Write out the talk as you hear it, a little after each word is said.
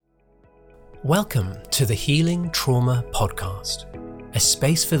Welcome to the Healing Trauma Podcast, a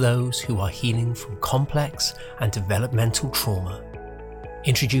space for those who are healing from complex and developmental trauma.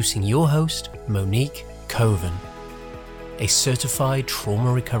 Introducing your host, Monique Coven, a certified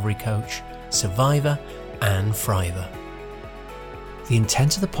trauma recovery coach, survivor, and thriver. The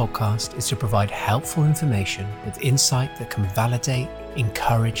intent of the podcast is to provide helpful information with insight that can validate,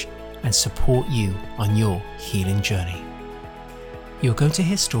 encourage, and support you on your healing journey. You're going to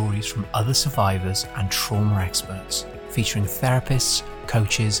hear stories from other survivors and trauma experts, featuring therapists,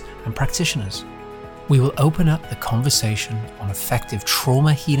 coaches, and practitioners. We will open up the conversation on effective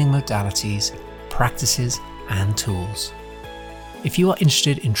trauma healing modalities, practices, and tools. If you are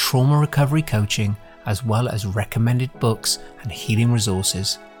interested in trauma recovery coaching, as well as recommended books and healing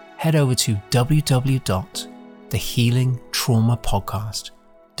resources, head over to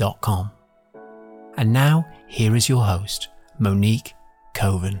www.thehealingtraumapodcast.com. And now, here is your host, Monique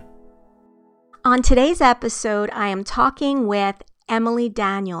Coven. On today's episode, I am talking with Emily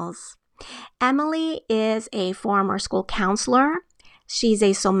Daniels. Emily is a former school counselor. She's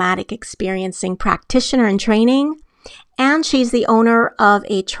a somatic experiencing practitioner in training, and she's the owner of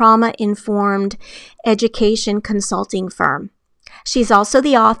a trauma-informed education consulting firm. She's also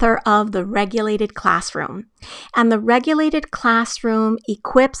the author of The Regulated Classroom, and The Regulated Classroom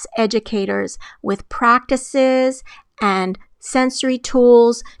equips educators with practices and sensory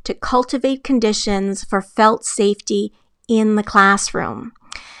tools to cultivate conditions for felt safety in the classroom.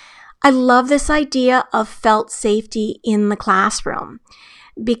 I love this idea of felt safety in the classroom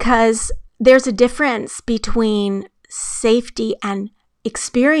because there's a difference between safety and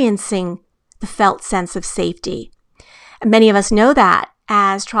experiencing the felt sense of safety. And many of us know that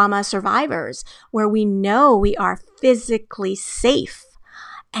as trauma survivors, where we know we are physically safe,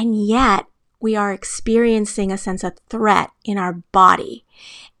 and yet we are experiencing a sense of threat in our body.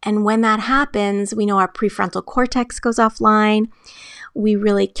 And when that happens, we know our prefrontal cortex goes offline. We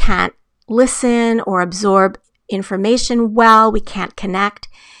really can't listen or absorb information well. We can't connect.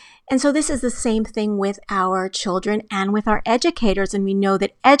 And so this is the same thing with our children and with our educators. And we know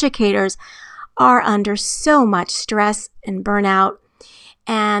that educators are under so much stress and burnout.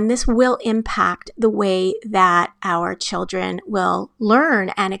 And this will impact the way that our children will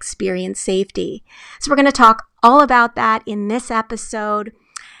learn and experience safety. So we're going to talk all about that in this episode.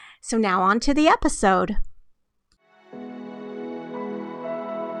 So now on to the episode.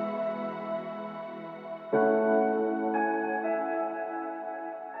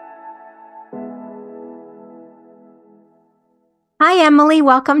 Hi, Emily.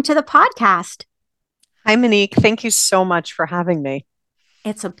 Welcome to the podcast. Hi, Monique. Thank you so much for having me.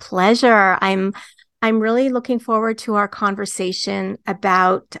 It's a pleasure. I'm really looking forward to our conversation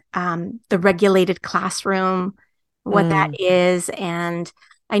about the regulated classroom, what that is. And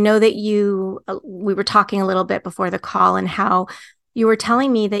I know that we were talking a little bit before the call and how you were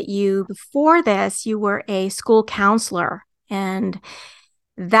telling me that before this, you were a school counselor. And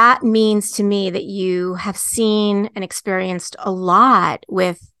that means to me that you have seen and experienced a lot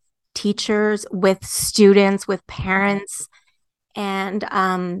with teachers, with students, with parents. And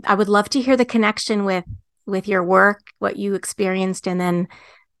I would love to hear the connection with your work, what you experienced, and then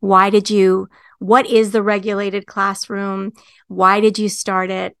what is the regulated classroom? Why did you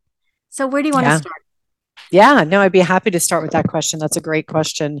start it? So where do you want to start? Yeah, no, I'd be happy to start with that question. That's a great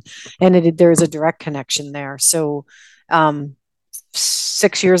question. And there's a direct connection there. So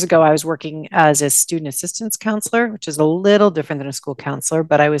 6 years ago, I was working as a student assistance counselor, which is a little different than a school counselor,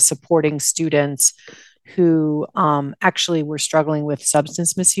 but I was supporting students who actually were struggling with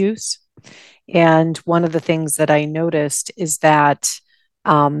substance misuse. And one of the things that I noticed is that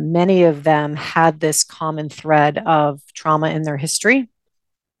many of them had this common thread of trauma in their history.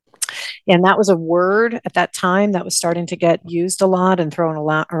 And that was a word at that time that was starting to get used a lot and thrown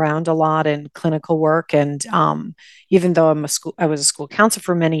around a lot in clinical work. And even though I was a school counselor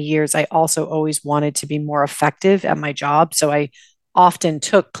for many years, I also always wanted to be more effective at my job. So I often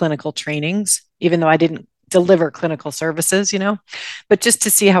took clinical trainings, even though I didn't deliver clinical services, but just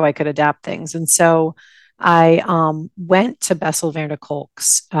to see how I could adapt things. And so I went to Bessel van der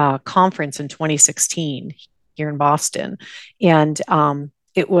Kolk's conference in 2016 here in Boston. And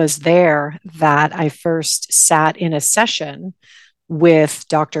it was there that I first sat in a session with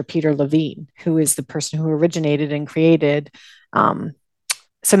Dr. Peter Levine, who is the person who originated and created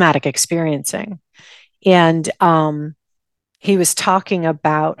somatic experiencing. And he was talking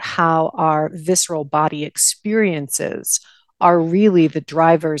about how our visceral body experiences are really the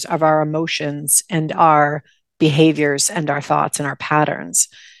drivers of our emotions and our behaviors and our thoughts and our patterns.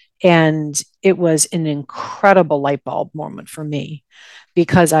 And it was an incredible light bulb moment for me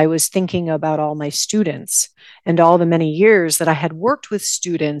because I was thinking about all my students and all the many years that I had worked with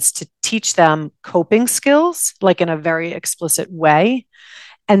students to teach them coping skills, like in a very explicit way,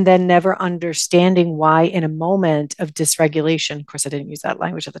 and then never understanding why, in a moment of dysregulation, of course, I didn't use that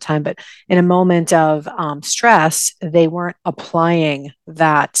language at the time, but in a moment of stress, they weren't applying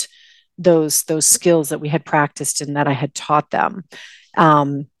those skills that we had practiced and that I had taught them.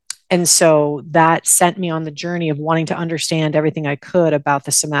 Um, and so that sent me on the journey of wanting to understand everything I could about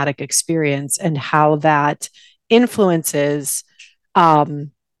the somatic experience and how that influences,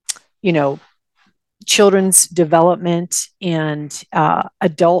 um, you know, children's development and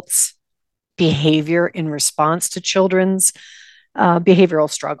adults' behavior in response to children's behavioral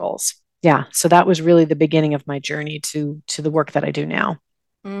struggles. Yeah, so that was really the beginning of my journey to the work that I do now.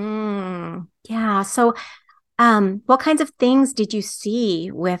 Yeah. So, what kinds of things did you see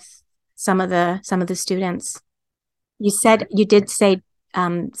with some of the students? You did say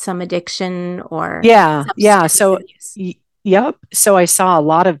some addiction or Yeah. substance So, abuse. yep. So I saw a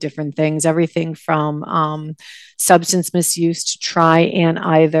lot of different things, everything from substance misuse to try and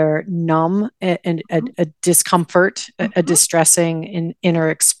either numb a discomfort, a Mhm. distressing inner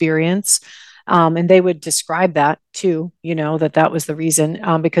experience. And they would describe that too, that was the reason,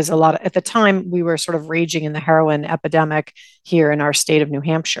 because at the time we were sort of raging in the heroin epidemic here in our state of New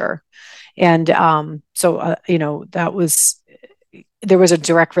Hampshire. And that was there was a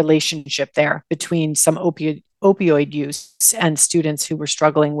direct relationship there between some opioid use and students who were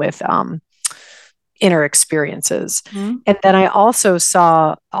struggling with inner experiences. Mhm. And then I also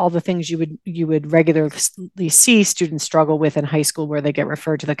saw all the things you would regularly see students struggle with in high school, where they get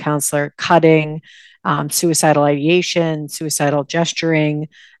referred to the counselor: cutting, suicidal ideation, suicidal gesturing,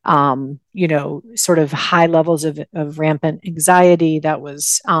 sort of high levels of rampant anxiety that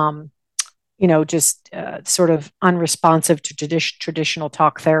was just sort of unresponsive to traditional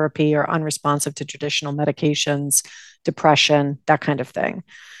talk therapy, or unresponsive to traditional medications, depression, that kind of thing.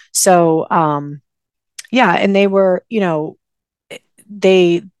 So, yeah, and they were,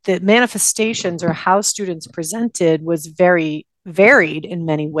 the manifestations or how students presented was very varied in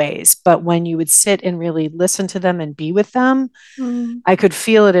many ways. But when you would sit and really listen to them and be with them, Mhm. I could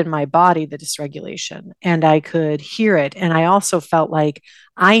feel it in my body, the dysregulation, and I could hear it. And I also felt like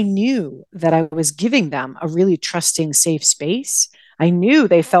I knew that I was giving them a really trusting, safe space. I knew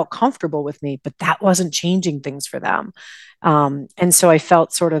they felt comfortable with me, but that wasn't changing things for them. And so I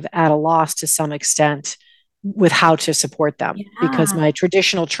felt sort of at a loss to some extent with how to support them, because Yeah. my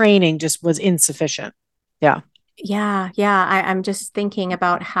traditional training just was insufficient. Yeah. Yeah. I'm just thinking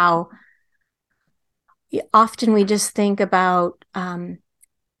about how often we just think about,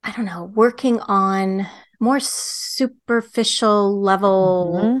 I don't know, working on more superficial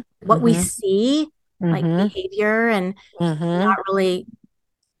level, Mm-hmm. what we Mm-hmm. see, like Mm-hmm. behavior, and Mm-hmm. not really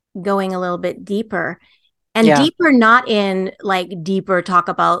going a little bit deeper. And Yeah. deeper, not in like deeper talk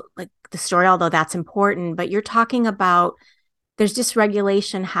about like the story, although that's important, but you're talking about there's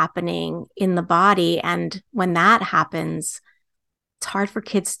dysregulation happening in the body. And when that happens, it's hard for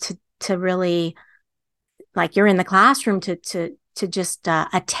kids to really, like, you're in the classroom to just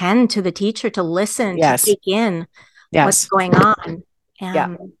attend to the teacher, to listen, to Yes. take in what's Yes. going on. Yeah.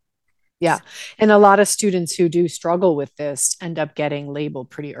 Um, Yeah. And a lot of students who do struggle with this end up getting labeled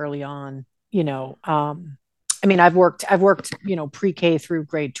pretty early on, I mean, I've worked, pre-K through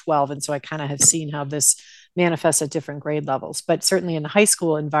grade 12. And so I kind of have seen how this manifests at different grade levels. But certainly in the high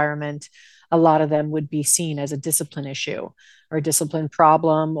school environment, a lot of them would be seen as a discipline issue, or a discipline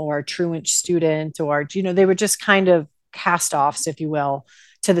problem, or a truant student, or, they were just kind of cast offs, if you will,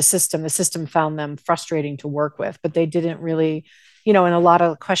 to the system. The system found them frustrating to work with, but they didn't really, and a lot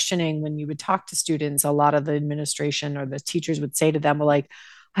of questioning, when you would talk to students, a lot of the administration or the teachers would say to them, well, like,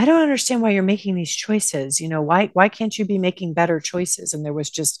 I don't understand why you're making these choices. Why can't you be making better choices? And there was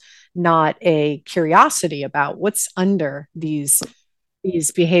just not a curiosity about what's under these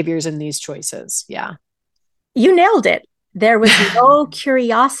behaviors and these choices. Yeah. you nailed it. There was no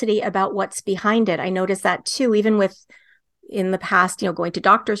curiosity about what's behind it. I noticed that too, even with in the past, going to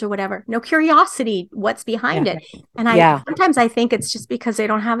doctors or whatever, no curiosity what's behind Yeah. it. And I Yeah. sometimes I think it's just because they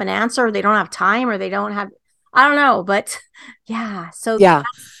don't have an answer, or they don't have time, or they don't have, I don't know, but yeah. So Yeah.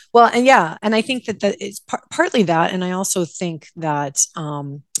 Well, and yeah, and I think that it's partly that, and I also think that,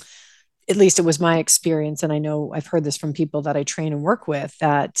 at least it was my experience, and I know I've heard this from people that I train and work with,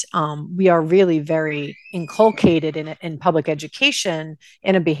 that we are really very inculcated in public education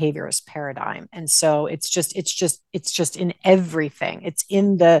in a behaviorist paradigm, and so it's just in everything. It's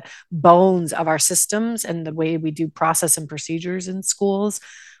in the bones of our systems and the way we do process and procedures in schools.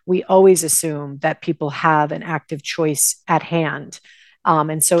 We always assume that people have an active choice at hand.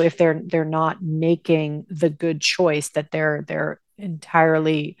 And so if they're not making the good choice, that they're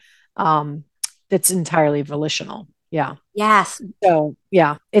entirely that's entirely volitional. Yeah. Yes. So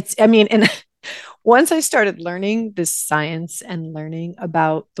yeah, it's, I mean, and once I started learning this science and learning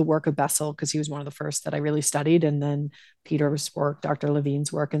about the work of Bessel, because he was one of the first that I really studied, and then Peter's work, Dr.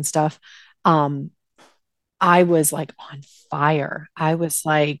 Levine's work and stuff, I was like on fire. I was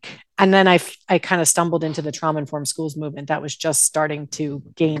like, and then I kind of stumbled into the trauma informed schools movement that was just starting to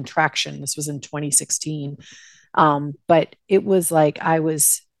gain traction. This was in 2016. But it was like I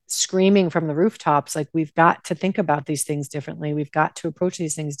was screaming from the rooftops, like, we've got to think about these things differently. We've got to approach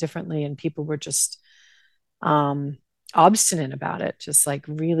these things differently. And people were just obstinate about it, just like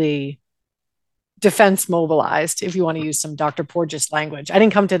really defense mobilized, if you want to use some Dr. Porges language. I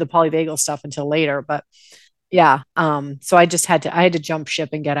didn't come to the polyvagal stuff until later, but yeah. So I just I had to jump ship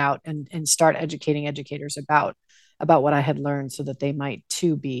and get out and start educating educators about what I had learned, so that they might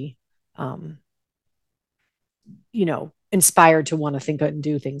too be, inspired to want to think and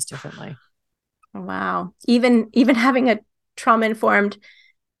do things differently. Wow. Even having a trauma-informed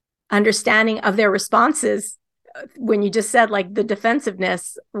understanding of their responses, when you just said like the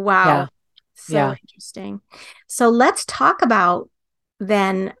defensive-ness. Wow. Yeah. So interesting. So let's talk about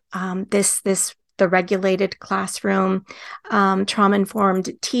then the regulated classroom,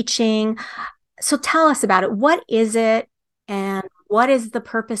 trauma-informed teaching. So tell us about it. What is it, and what is the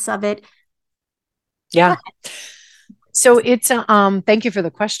purpose of it? Yeah. So it's thank you for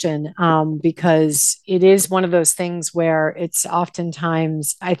the question, because it is one of those things where it's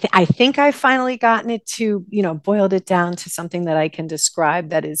oftentimes I think I've finally gotten it to, boiled it down to something that I can describe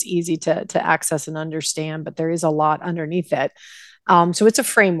that is easy to access and understand, but there is a lot underneath it. So it's a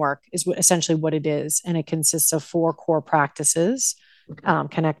framework is essentially what it is, and it consists of 4 core practices: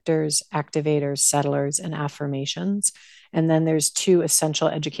 connectors, activators, settlers, and affirmations. And then there's 2 essential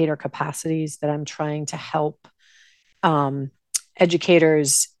educator capacities that I'm trying to help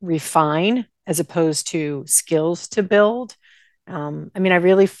educators refine, as opposed to skills to build. I mean, I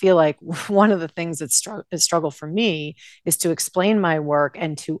really feel like one of the things that's a struggle for me is to explain my work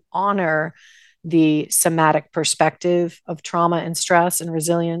and to honor the somatic perspective of trauma and stress and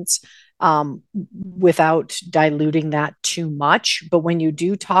resilience, without diluting that too much. But when you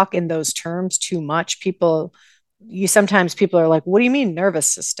do talk in those terms too much, sometimes people are like, what do you mean nervous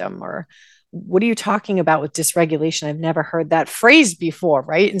system? Or what are you talking about with dysregulation? I've never heard that phrase before,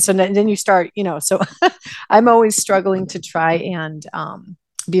 right? And so then you start, so I'm always struggling to try and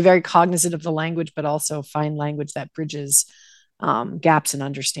be very cognizant of the language, but also find language that bridges gaps in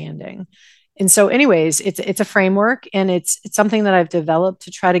understanding. And so anyways, it's a framework, and it's something that I've developed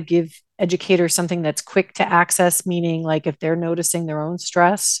to try to give educators something that's quick to access, meaning like if they're noticing their own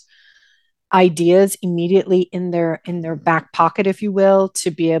stress, ideas immediately in their back pocket, if you will, to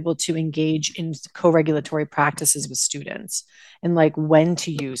be able to engage in co-regulatory practices with students, and like when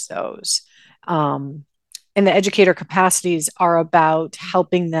to use those. And the educator capacities are about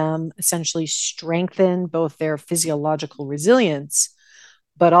helping them essentially strengthen both their physiological resilience,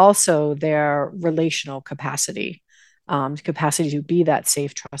 but also their relational capacity to be that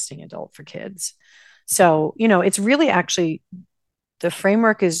safe, trusting adult for kids. So, it's really actually, the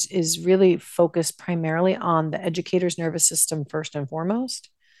framework is really focused primarily on the educator's nervous system first and foremost.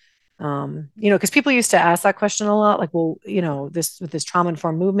 Because people used to ask that question a lot, like, well, with this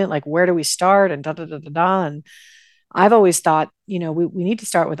trauma-informed movement, like, where do we start, and da da da da da. And I've always thought, we need to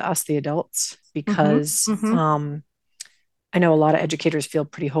start with us, the adults, because I know a lot of educators feel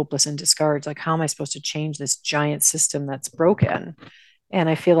pretty hopeless and discouraged. Like, how am I supposed to change this giant system that's broken? And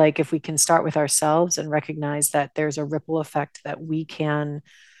I feel like if we can start with ourselves and recognize that there's a ripple effect that we can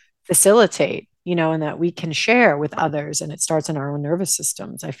facilitate, and that we can share with others, and it starts in our own nervous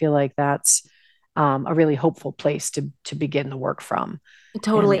systems, I feel like that's a really hopeful place to begin the work from.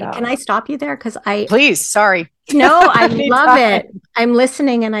 Totally. And, can I stop you there? Please, sorry. No, I love it. I'm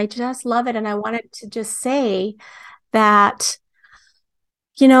listening, and I just love it. And I wanted to just say that,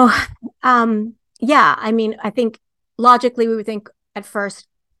 I mean, I think logically we would think at first,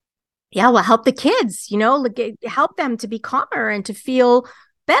 well, help the kids, help them to be calmer and to feel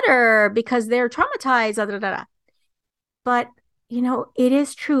better because they're traumatized. Blah, blah, blah. But, it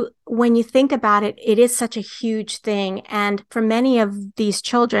is true. When you think about it, it is such a huge thing. And for many of these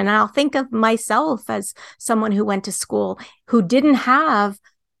children, and I'll think of myself as someone who went to school, who didn't have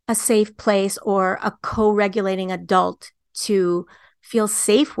a safe place or a co-regulating adult to feel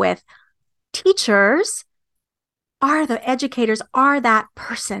safe with, educators are that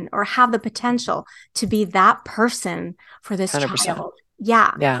person, or have the potential to be that person for this 100%. child.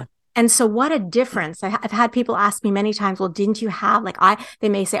 Yeah. Yeah. And so what a difference. I've had people ask me many times, well, didn't you have they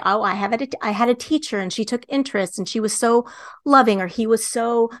may say, oh, I had a teacher and she took interest and she was so loving, or he was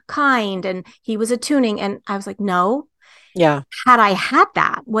so kind and he was attuning. And I was like, no, Yeah. had I had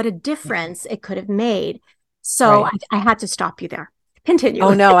that, what a difference it could have made. So Right. I had to stop you there. Continue.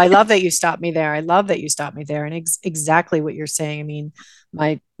 Oh no, I love that you stopped me there. I love that you stopped me there. And exactly what you're saying. I mean,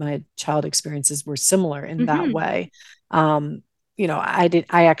 my child experiences were similar in that Mm-hmm. way.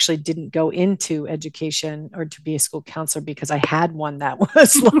 I actually didn't go into education or to be a school counselor because I had one that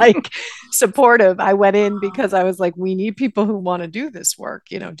was like supportive. I went in because I was like, we need people who want to do this work,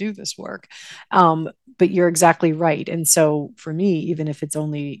 do this work. But you're exactly right. And so for me, even if it's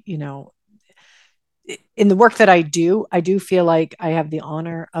only, in the work that I do feel like I have the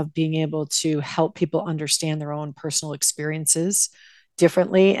honor of being able to help people understand their own personal experiences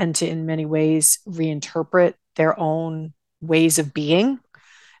differently and to, in many ways, reinterpret their own ways of being.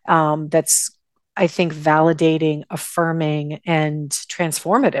 That's, I think, validating, affirming, and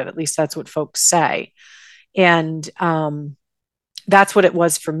transformative. At least that's what folks say. And that's what it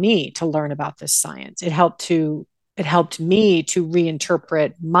was for me to learn about this science. It helped me to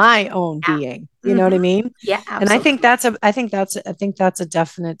reinterpret my own Yeah. being. You know what I Mm-hmm. mean? Yeah, And absolutely. I think that's a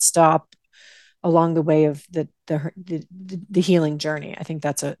definite stop along the way of the healing journey. I think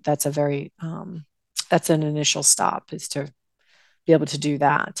that's a very that's an initial stop, is to be able to do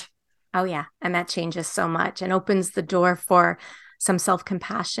that. Oh, yeah. And that changes so much and opens the door for some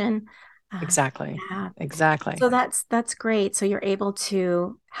self-compassion. Uh, Exactly. yeah. Exactly. So that's great. So you're able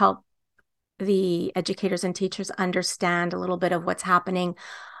to help the educators and teachers understand a little bit of what's happening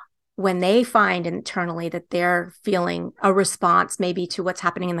when they find internally that they're feeling a response maybe to what's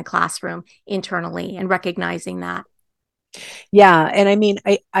happening in the classroom internally, and recognizing that. Yeah. And I mean,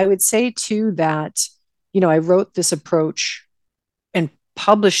 I would say too that, I wrote this approach and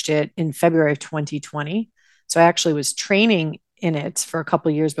published it in February of 2020. So I actually was training in it for a couple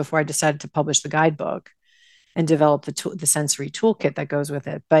of years before I decided to publish the guidebook and develop the sensory toolkit that goes with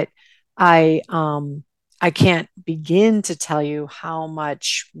it. But I um, I can't begin to tell you how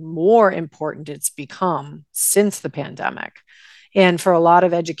much more important it's become since the pandemic. And for a lot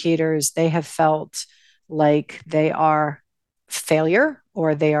of educators, they have felt like they are failure,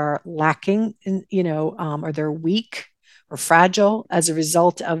 or they are lacking in, or they're weak or fragile as a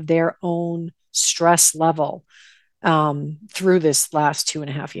result of their own stress level through this last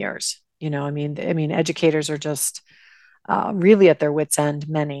 2.5 years. Educators are just really at their wits' end,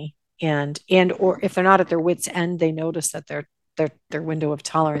 many, and or if they're not at their wits' end, they notice that their window of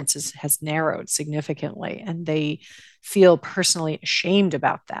tolerance has narrowed significantly, and they feel personally ashamed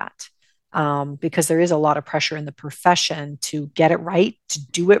about that. Because there is a lot of pressure in the profession to get it right, to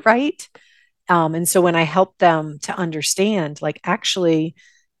do it right. And so when I help them to understand, like, actually,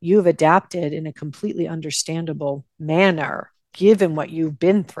 you've adapted in a completely understandable manner, given what you've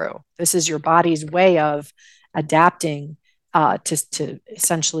been through. This is your body's way of adapting to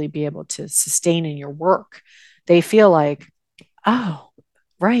essentially be able to sustain in your work. They feel like, oh,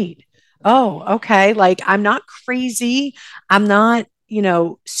 right. Oh, okay. Like, I'm not crazy. I'm not,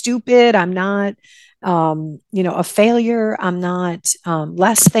 stupid. I'm not, a failure. I'm not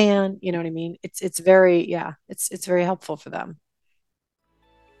less than, you know what I mean? It's very, yeah, it's very helpful for them.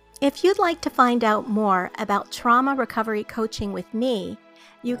 If you'd like to find out more about trauma recovery coaching with me,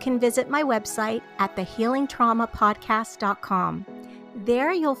 you can visit my website at thehealingtraumapodcast.com.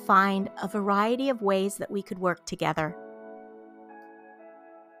 There you'll find a variety of ways that we could work together.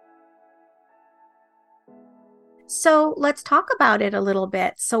 So let's talk about it a little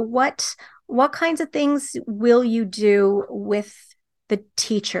bit. So what kinds of things will you do with the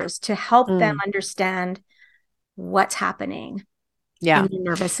teachers to help them Mm, understand what's happening in yeah. the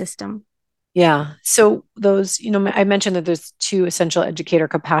nervous system? Yeah. So those, I mentioned that there's two essential educator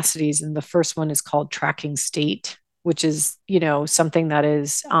capacities, and the first one is called tracking state, which is, something that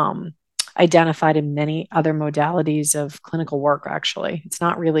is identified in many other modalities of clinical work. Actually, it's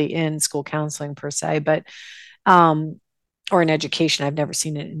not really in school counseling per se, but um, or in education. I've never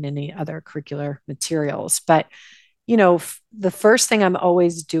seen it in any other curricular materials. But the first thing I'm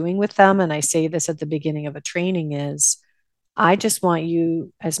always doing with them, and I say this at the beginning of a training, is I just want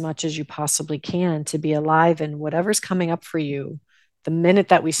you, as much as you possibly can, to be alive in whatever's coming up for you the minute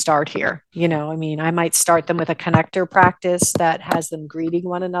that we start here. I might start them with a connector practice that has them greeting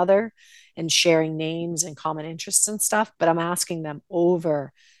one another and sharing names and common interests and stuff, but I'm asking them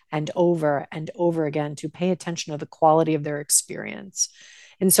over and over and over again to pay attention to the quality of their experience.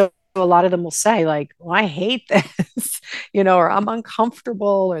 And so a lot of them will say, like, well, I hate this, or I'm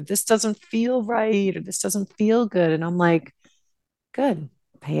uncomfortable, or this doesn't feel right, or this doesn't feel good. And I'm like, good.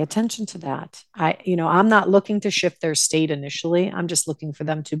 pay attention to that. I'm not looking to shift their state initially. I'm just looking for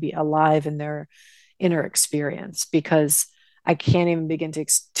them to be alive in their inner experience, because I can't even begin to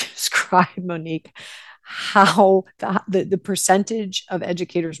describe, Monique, how the percentage of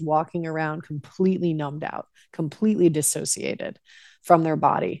educators walking around completely numbed out, completely dissociated from their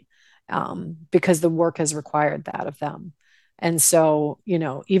body, because the work has required that of them. And so,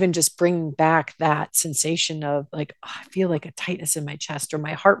 even just bringing back that sensation of like, oh, I feel like a tightness in my chest, or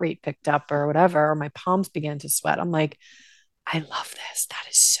my heart rate picked up, or whatever, or my palms began to sweat. I'm like, I love this. That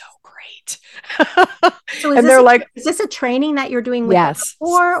is so great. So And they're like, is this a training that you're doing with them yes,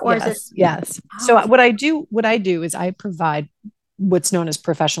 before, or is yes, it? yes. So Oh, what I do is I provide what's known as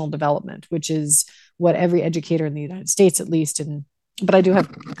professional development, which is what every educator in the United States, at least, but I do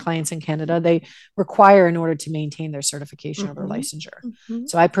have clients in Canada, they require in order to maintain their certification or their mhm, licensure. mhm.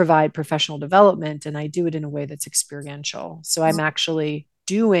 So I provide professional development, and I do it in a way that's experiential. So I'm actually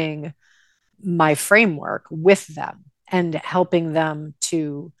doing my framework with them and helping them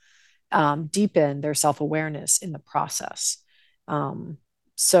to deepen their self-awareness in the process. Um,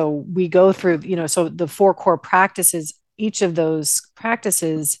 so we go through, so the 4 core practices, each of those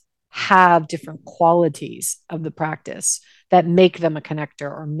practices have different qualities of the practice that make them a connector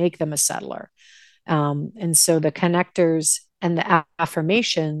or make them a settler. And so the connectors and the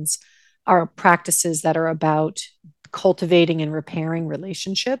affirmations are practices that are about cultivating and repairing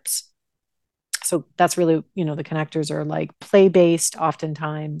relationships. So that's really, the connectors are like play based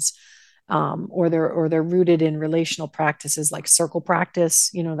oftentimes, or they're rooted in relational practices like circle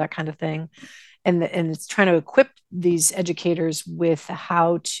practice, that kind of thing. And it's trying to equip these educators with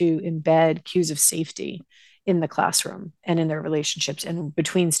how to embed cues of safety in the classroom and in their relationships and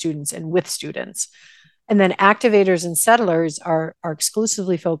between students and with students. And then activators and settlers are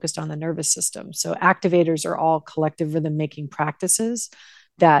exclusively focused on the nervous system. So activators are all collective rhythm making practices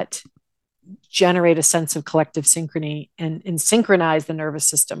that generate a sense of collective synchrony and synchronize the nervous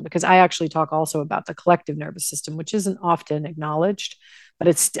system, because I actually talk also about the collective nervous system, which isn't often acknowledged, but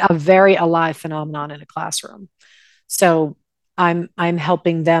it's a very alive phenomenon in a classroom. So I'm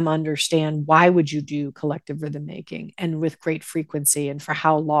helping them understand, why would you do collective rhythm making, and with great frequency, and for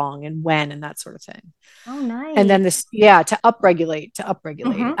how long and when, and that sort of thing. Oh, And nice. then this, yeah, to upregulate,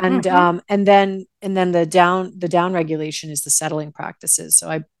 Hmm, and hmm. and then the down regulation is the settling practices.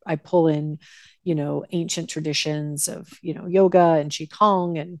 So I pull in, ancient traditions of, yoga and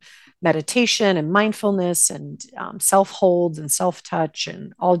qigong and meditation and mindfulness and self holds and self touch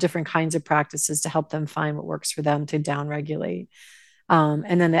and all different kinds of practices to help them find what works for them to down regulate.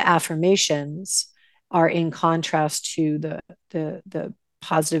 And then the affirmations are in contrast to the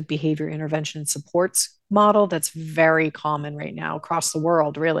positive behavior intervention and supports model that's very common right now across the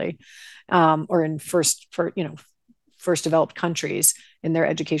world, really, or in first developed countries in their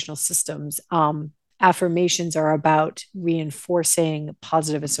educational systems. Affirmations are about reinforcing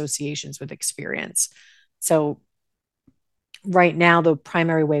positive associations with experience. So right now, the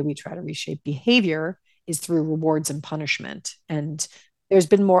primary way we try to reshape behavior is through rewards and punishment. And there's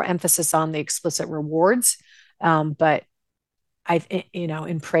been more emphasis on the explicit rewards, but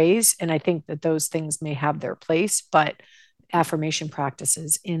in praise. And I think that those things may have their place, but affirmation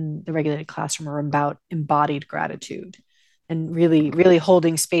practices in the regulated classroom are about embodied gratitude and really, really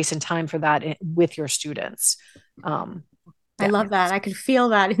holding space and time for that with your students. I Yeah. love that. I could feel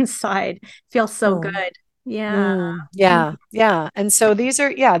that inside. Feels so Oh. good. Yeah. Yeah, yeah. And so these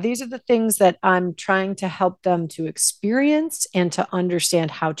are the things that I'm trying to help them to experience and to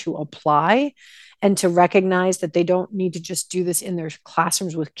understand how to apply, and to recognize that they don't need to just do this in their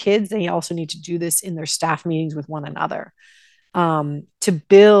classrooms with kids. They also need to do this in their staff meetings with one another, to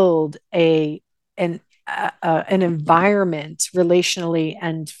build an environment relationally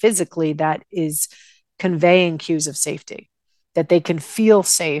and physically that is conveying cues of safety, that they can feel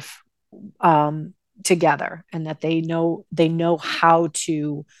safe, together, and that they know how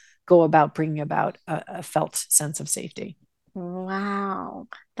to go about bringing about a felt sense of safety. Wow.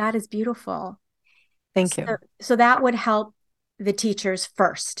 That is beautiful. Thank So, you. so that would help the teachers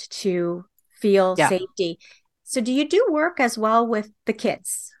first to feel Yeah. safety. So do you do work as well with the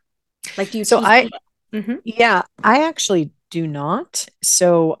kids? Like, do you So teach I them? Hmm. Yeah, I actually do not.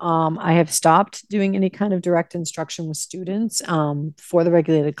 So I have stopped doing any kind of direct instruction with students, for the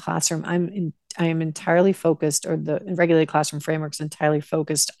regulated classroom. I am entirely focused, or the regulated classroom framework is entirely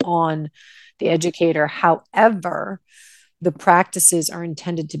focused on the educator. However, the practices are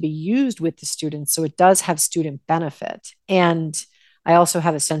intended to be used with the students, so it does have student benefit. And I also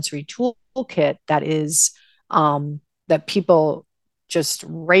have a sensory toolkit that is, that people just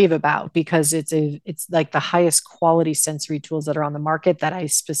rave about, because it's like the highest quality sensory tools that are on the market that I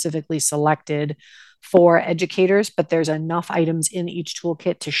specifically selected for educators, but there's enough items in each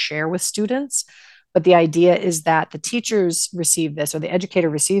toolkit to share with students. But the idea is that the teachers receive this, or the educator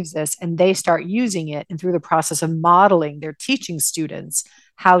receives this, and they start using it. And through the process of modeling, they're teaching students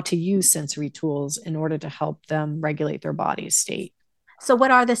how to use sensory tools in order to help them regulate their body's state. So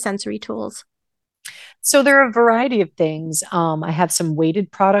what are the sensory tools? So there are a variety of things. I have some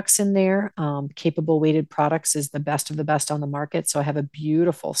weighted products in there. Capable weighted products is the best of the best on the market. So I have a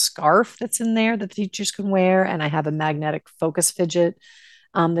beautiful scarf that's in there that the teachers can wear, and I have a magnetic focus fidget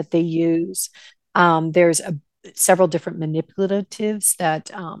that they use. There's several different manipulatives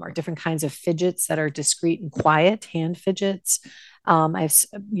that are different kinds of fidgets that are discreet and quiet, hand fidgets. I have,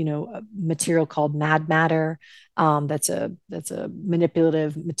 a material called Mad Matter. That's a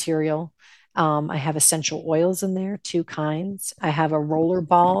manipulative material. I have essential oils in there, 2 kinds. I have a roller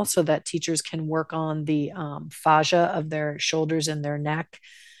ball so that teachers can work on the fascia of their shoulders and their neck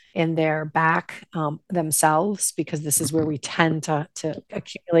and their back themselves, because this is where we tend to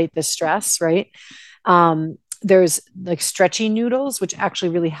accumulate the stress, right? There's like stretchy noodles, which actually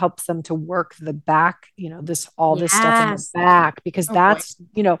really helps them to work the back, this stuff in the back, because that's,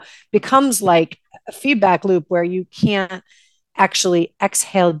 becomes like a feedback loop where you can't actually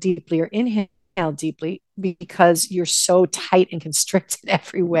exhale deeply or inhale deeply because you're so tight and constricted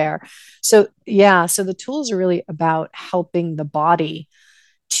everywhere. So the tools are really about helping the body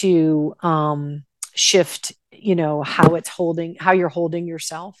to shift, how you're holding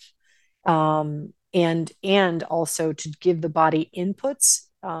yourself, and also to give the body inputs.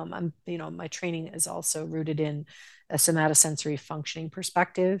 My training is also rooted in a somatosensory functioning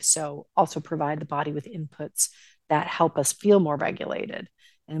perspective, so also provide the body with inputs that help us feel more regulated.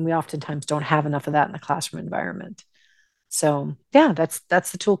 And we oftentimes don't have enough of that in the classroom environment. So that's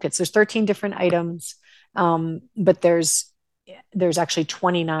the toolkits. There's 13 different items, but there's actually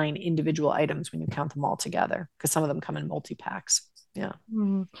 29 individual items when you count them all together, because some of them come in multi-packs. Yeah.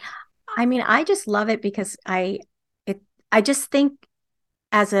 I mean, I just love it because I just think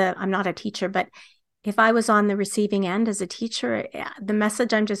I'm not a teacher, but if I was on the receiving end as a teacher, the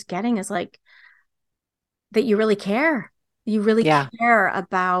message I'm just getting is like, that you really care. You really care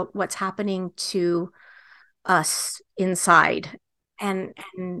about what's happening to us inside. And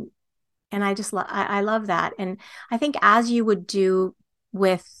I just I love that. And I think as you would do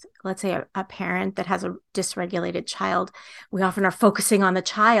with, let's say, a parent that has a dysregulated child, we often are focusing on the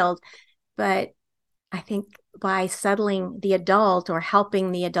child, but I think by settling the adult or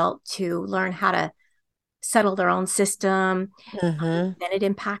helping the adult to learn how to settle their own system, then it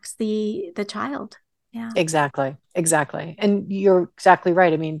impacts the child. Yeah, exactly. And you're exactly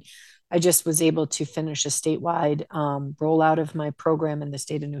right. I mean, I just was able to finish a statewide rollout of my program in the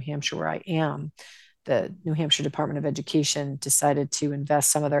state of New Hampshire, where I am. The New Hampshire Department of Education decided to invest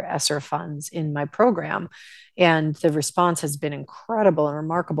some of their ESSER funds in my program. And the response has been incredible and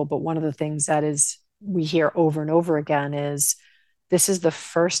remarkable. But one of the things that we hear over and over again is, this is the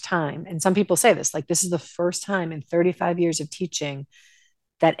first time, and some people say this, like, this is the first time in 35 years of teaching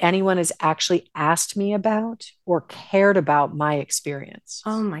that anyone has actually asked me about or cared about my experience.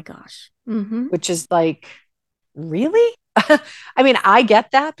 Oh my gosh. Which is like, really? I mean, I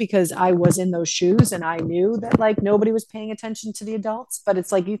get that because I was in those shoes and I knew that like nobody was paying attention to the adults. But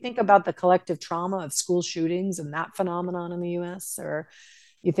it's like, you think about the collective trauma of school shootings and that phenomenon in the US, or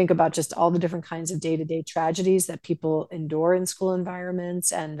you think about just all the different kinds of day-to-day tragedies that people endure in school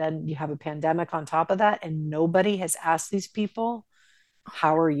environments. And then you have a pandemic on top of that, and nobody has asked these people,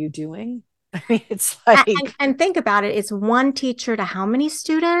 how are you doing? I mean, it's like, and think about it. It's one teacher to how many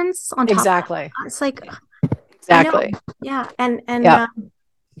students on top? Exactly. It's like, exactly. Yeah. And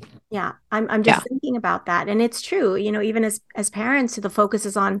I'm just thinking about that. And it's true, even as parents, the focus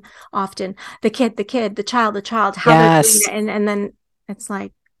is on often the kid, the child, how they're doing it. And then it's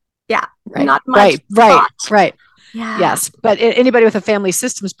like, not much. Right. Yeah. Yes. But anybody with a family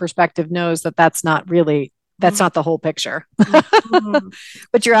systems perspective knows that that's not the whole picture.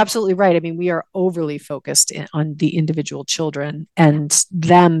 But you're absolutely right. I mean, we are overly focused on the individual children and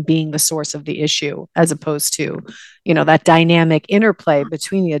them being the source of the issue, as opposed to, that dynamic interplay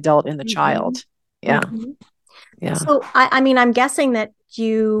between the adult and the child. Yeah. Yeah. So, I mean, I'm guessing that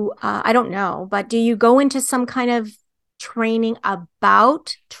you, I don't know, but do you go into some kind of training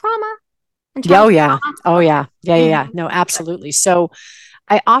about trauma? Oh, yeah. No, absolutely. So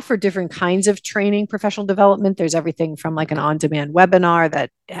I offer different kinds of training, professional development. There's everything from like an on-demand webinar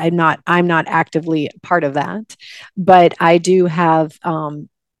that I'm not actively part of that, but I do have,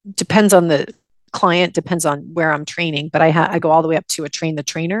 depends on the client, depends on where I'm training, but I go all the way up to a train the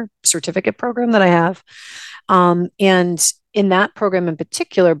trainer certificate program that I have. And in that program in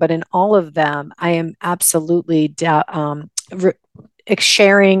particular, but in all of them, I am absolutely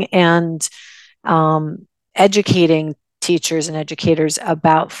sharing and educating teachers and educators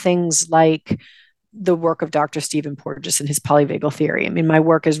about things like the work of Dr. Stephen Porges and his polyvagal theory. I mean, my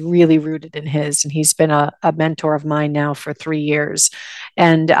work is really rooted in his, and he's been a mentor of mine now for 3 years.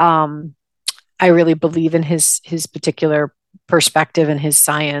 And I really believe in his particular perspective and his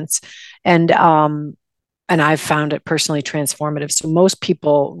science. And I've found it personally transformative. So most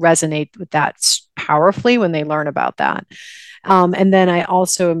people resonate with that powerfully when they learn about that. And then I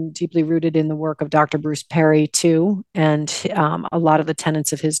also am deeply rooted in the work of Dr. Bruce Perry too, and a lot of the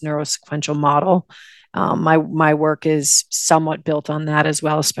tenets of his neurosequential model. My work is somewhat built on that as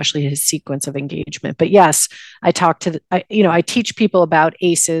well, especially his sequence of engagement. But yes, I teach people about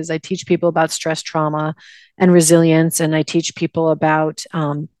ACEs. I teach people about stress, trauma, and resilience, and I teach people about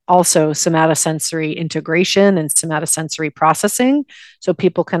also somatosensory integration and somatosensory processing, so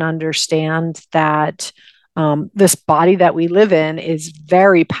people can understand that this body that we live in is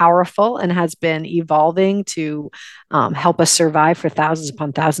very powerful and has been evolving to help us survive for thousands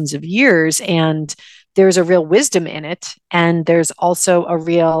upon thousands of years. And there's a real wisdom in it. And there's also a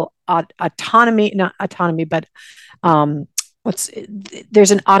real autonomy, not autonomy, but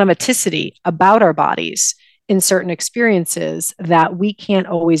there's an automaticity about our bodies in certain experiences that we can't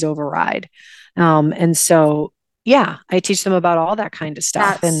always override. And so yeah, I teach them about all that kind of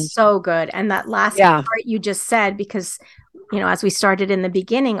stuff. That's so good. And that last part you just said, because, as we started in the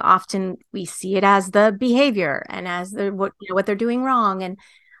beginning, often we see it as the behavior and as what they're doing wrong, and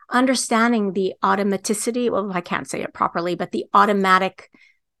understanding the automaticity. Well, I can't say it properly, but the automatic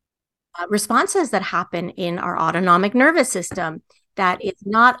responses that happen in our autonomic nervous system, that it's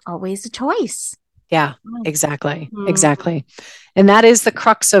not always a choice. Yeah, exactly. Exactly. And that is the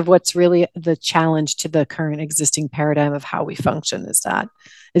crux of what's really the challenge to the current existing paradigm of how we function, is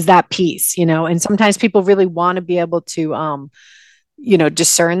that piece, and sometimes people really want to be able to,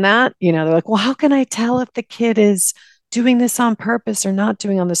 discern that, they're like, well, how can I tell if the kid is doing this on purpose or not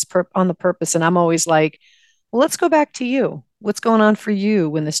doing on the purpose? And I'm always like, well, let's go back to you. What's going on for you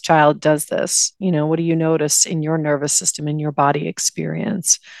when this child does this? What do you notice in your nervous system, in your body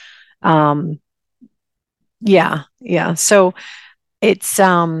experience? Yeah. So it's,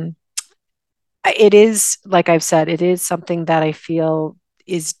 it is, like I've said, it is something that I feel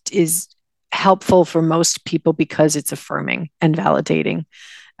is helpful for most people because it's affirming and validating.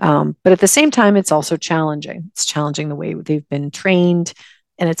 But at the same time, it's also challenging. It's challenging the way they've been trained,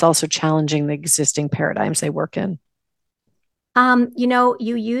 and it's also challenging the existing paradigms they work in.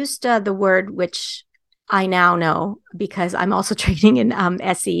 You used the word, which I now know because I'm also training in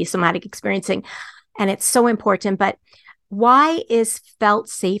SE, somatic experiencing, and it's so important. But why is felt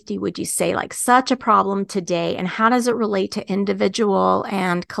safety, would you say, like such a problem today? And how does it relate to individual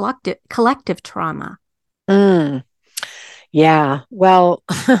and collective trauma? Yeah, well,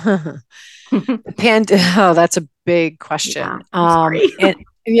 that's a big question.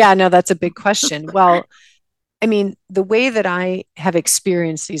 No, that's a big question. Well, I mean, the way that I have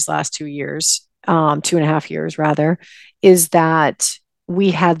experienced these last 2 years, 2.5 years rather, is that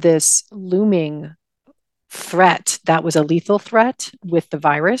we had this looming threat that was a lethal threat with the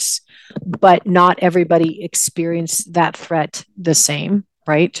virus, but not everybody experienced that threat the same,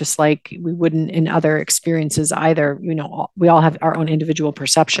 right? Just like we wouldn't in other experiences either. We all have our own individual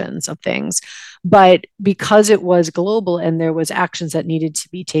perceptions of things, but because it was global and there was actions that needed to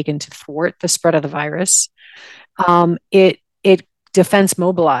be taken to thwart the spread of the virus, it defense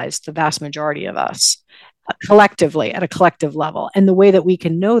mobilized the vast majority of us collectively at a collective level. And the way that we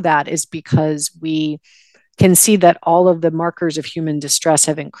can know that is because we can see that all of the markers of human distress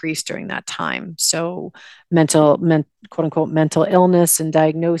have increased during that time. So quote unquote, mental illness and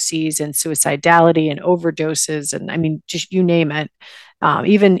diagnoses and suicidality and overdoses. And I mean, just you name it.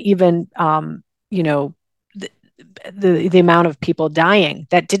 Even the amount of people dying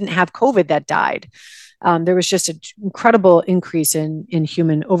that didn't have COVID that died. There was just an incredible increase in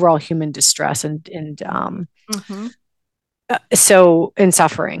overall human distress and so in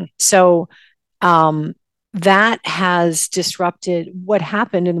suffering. So that has disrupted what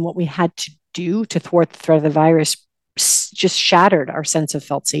happened, and what we had to do to thwart the threat of the virus just shattered our sense of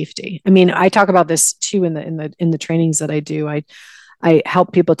felt safety. I mean, I talk about this too in the trainings that I do. I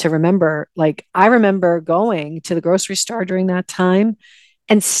help people to remember, like, I remember going to the grocery store during that time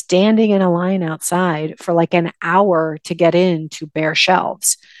and standing in a line outside for like an hour to get into bare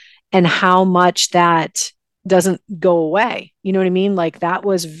shelves, and how much that doesn't go away. You know what I mean? Like that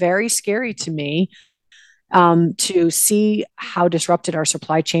was very scary to me, to see how disrupted our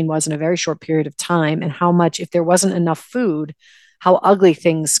supply chain was in a very short period of time, and how much, if there wasn't enough food, how ugly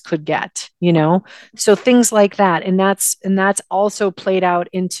things could get, so things like that. And that's also played out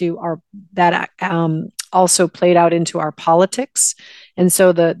into our politics. And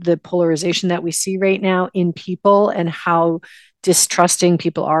so the polarization that we see right now in people, and how distrusting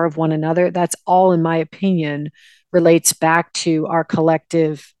people are of one another, that's all, in my opinion, relates back to our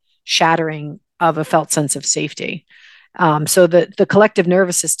collective shattering of a felt sense of safety. So the collective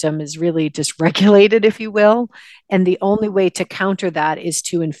nervous system is really dysregulated, if you will. And the only way to counter that is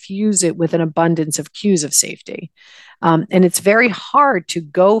to infuse it with an abundance of cues of safety. And it's very hard to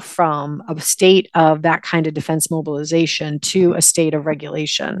go from a state of that kind of defense mobilization to a state of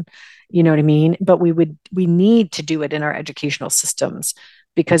regulation. You know what I mean? But we need to do it in our educational systems,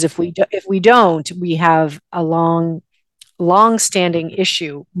 because if we don't, we have a long-standing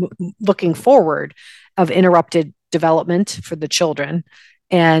issue looking forward of interrupted development for the children.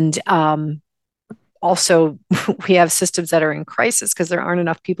 And also, we have systems that are in crisis because there aren't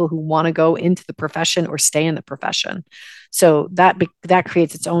enough people who want to go into the profession or stay in the profession. So that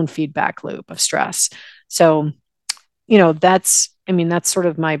creates its own feedback loop of stress. So, that's sort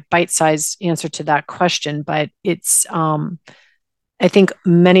of my bite-sized answer to that question. But it's, I think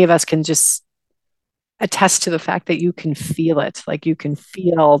many of us can just attest to the fact that you can feel it. Like you can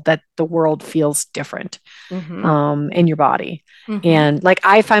feel that the world feels different in your body. And like,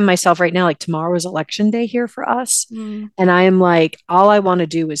 I find myself right now, like tomorrow is election day here for us. And I am like, all I want to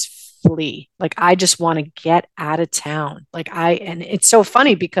do is flee. Like, I just want to get out of town. And it's so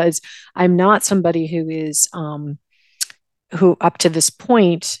funny because I'm not somebody who is, who up to this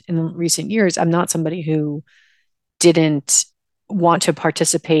point in recent years, I'm not somebody who didn't want to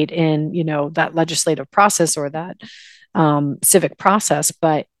participate in, that legislative process or that civic process.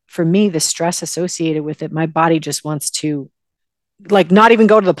 But for me, the stress associated with it, my body just wants to not even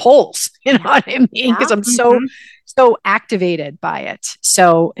go to the polls. You know what I mean? Because I'm so activated by it.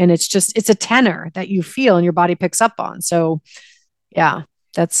 So, and it's a tenor that you feel and your body picks up on. So that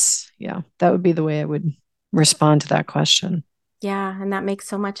would be the way I would respond to that question. Yeah. And that makes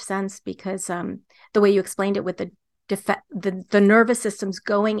so much sense because the way you explained it with the nervous system's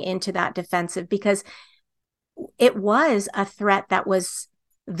going into that defensive, because it was a threat that was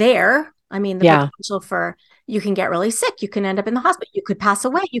there. I mean, the potential for, you can get really sick, you can end up in the hospital, you could pass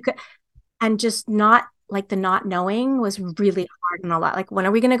away, and just not the not knowing was really hard. And a lot like, when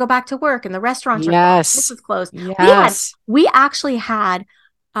are we going to go back to work? And the restaurants are closed, this is closed. We actually had,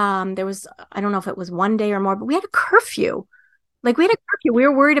 there was, I don't know if it was one day or more, but we had a curfew. We had a curfew. We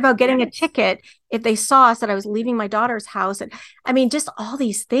were worried about getting a ticket if they saw us that I was leaving my daughter's house. And I mean, just all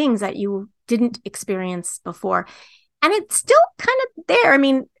these things that you didn't experience before. And it's still kind of there. I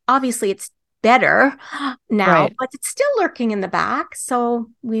mean, obviously it's better now, but it's still lurking in the back.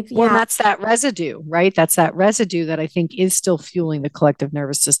 So that's that residue, right? That's that residue that I think is still fueling the collective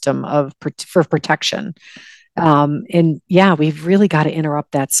nervous system for protection. We've really got to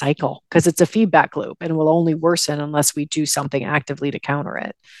interrupt that cycle because it's a feedback loop and will only worsen unless we do something actively to counter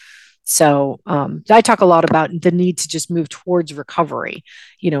it. So I talk a lot about the need to just move towards recovery.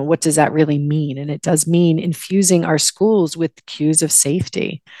 What does that really mean? And it does mean infusing our schools with cues of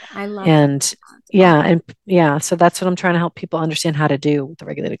safety. I love that. So that's what I'm trying to help people understand how to do with the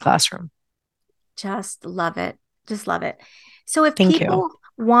regulated classroom. Just love it. Just love it. So if people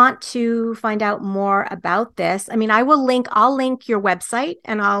want to find out more about this, I mean, I'll link your website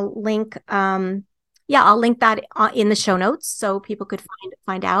and I'll link that in the show notes so people could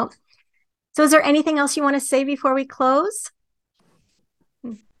find out. So is there anything else you want to say before we close?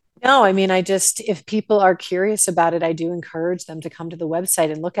 No, I mean, if people are curious about it, I do encourage them to come to the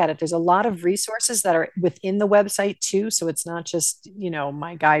website and look at it. There's a lot of resources that are within the website too. So it's not just,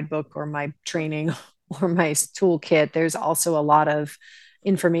 my guidebook or my training or my toolkit. There's also a lot of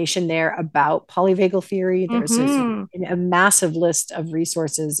information there about polyvagal theory. There's a massive list of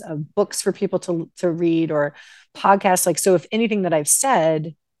resources of books for people to read or podcasts. So if anything that I've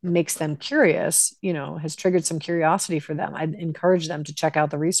said makes them curious, has triggered some curiosity for them, I'd encourage them to check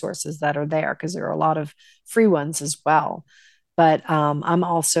out the resources that are there because there are a lot of free ones as well. But I'm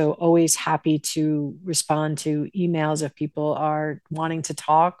also always happy to respond to emails if people are wanting to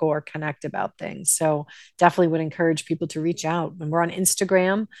talk or connect about things. So definitely would encourage people to reach out. And we're on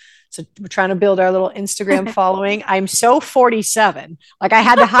Instagram. So we're trying to build our little Instagram following. I'm so 47. I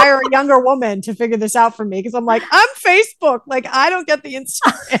had to hire a younger woman to figure this out for me because I'm like, I'm Facebook. I don't get the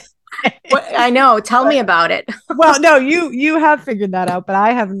Instagram. I know. Tell me about it. Well, no, you have figured that out, but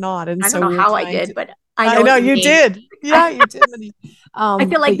I have not. And I don't know how I did, but I I know know what you you mean. did. Yeah, you did. I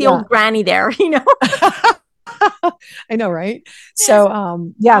feel like But the yeah. old granny there, I know, right?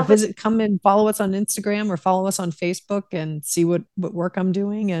 So, yeah, Oh, but come and follow us on Instagram or follow us on Facebook and see what work I'm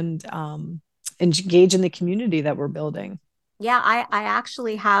doing and engage in the community that we're building. yeah, I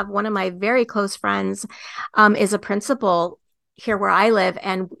actually have one of my very close friends is a principal here where I live,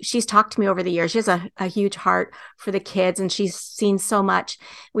 and she's talked to me over the years. She has a huge heart for the kids, and she's seen so much.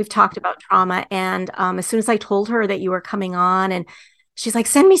 We've talked about trauma, and as soon as I told her that you were coming on, and she's like,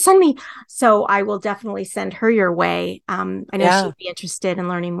 send me, send me. So I will definitely send her your way. I know Yeah. she'd be interested in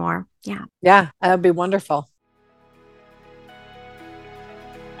learning more. Yeah. Yeah, that'd be wonderful.